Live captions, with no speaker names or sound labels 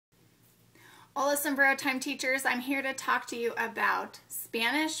Hola Sombrero Time Teachers, I'm here to talk to you about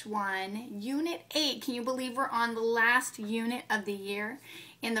Spanish 1, Unit 8. Can you believe we're on the last unit of the year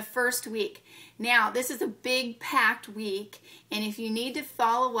in the first week? Now, this is a big packed week, and if you need to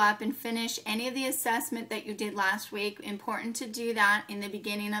follow up and finish any of the assessment that you did last week, important to do that in the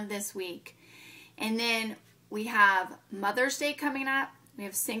beginning of this week. And then we have Mother's Day coming up, we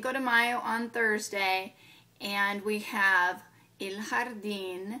have Cinco de Mayo on Thursday, and we have El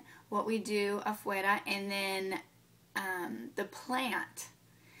Jardín, what we do afuera, and then the plant,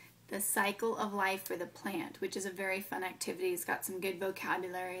 the cycle of life for the plant, which is a very fun activity. It's got some good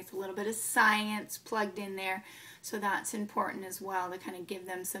vocabulary. It's a little bit of science plugged in there, so that's important as well to kind of give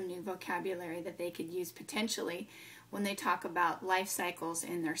them some new vocabulary that they could use potentially when they talk about life cycles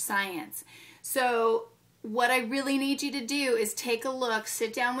in their science. So what I really need you to do is take a look,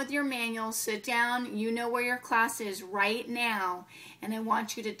 sit down with your manual, sit down, you know where your class is right now, and I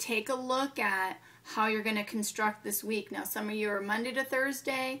want you to take a look at how you're going to construct this week. Now, some of you are Monday to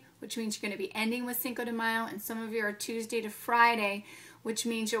Thursday, which means you're going to be ending with Cinco de Mayo, and some of you are Tuesday to Friday, which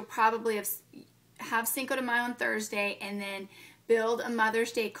means you'll probably have Cinco de Mayo on Thursday and then build a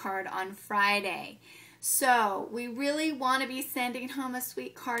Mother's Day card on Friday. So we really want to be sending home a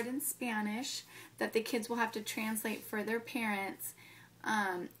sweet card in Spanish that the kids will have to translate for their parents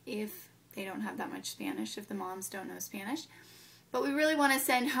if they don't have that much Spanish, if the moms don't know Spanish. But we really want to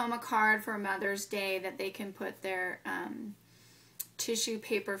send home a card for Mother's Day that they can put their tissue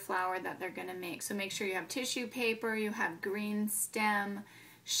paper flower that they're going to make. So make sure you have tissue paper, you have green stem,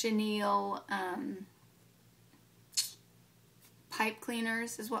 chenille, pipe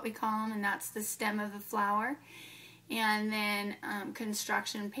cleaners is what we call them, and that's the stem of the flower, and then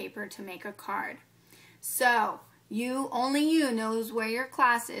construction paper to make a card. So only you knows where your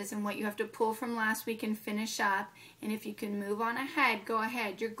class is and what you have to pull from last week and finish up, and if you can move on ahead, go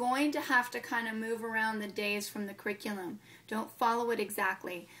ahead. You're going to have to kind of move around the days from the curriculum. Don't follow it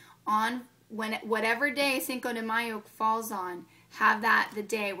exactly. On whatever day Cinco de Mayo falls on, have that the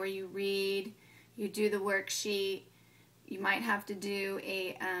day where you read, you do the worksheet. You might have to do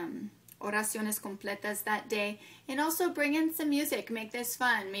a oraciones completas that day, and also bring in some music. Make this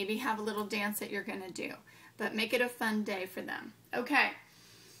fun. Maybe have a little dance that you're going to do, but make it a fun day for them. Okay,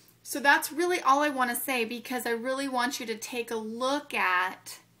 so that's really all I want to say, because I really want you to take a look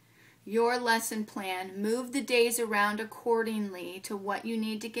at your lesson plan, move the days around accordingly to what you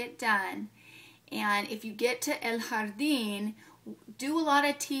need to get done, and if you get to El Jardín, do a lot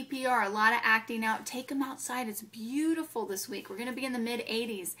of TPR, a lot of acting out. Take them outside. It's beautiful this week. We're going to be in the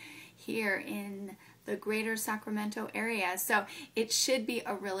mid-80s here in the greater Sacramento area. So it should be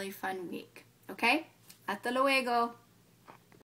a really fun week. Okay? Hasta luego.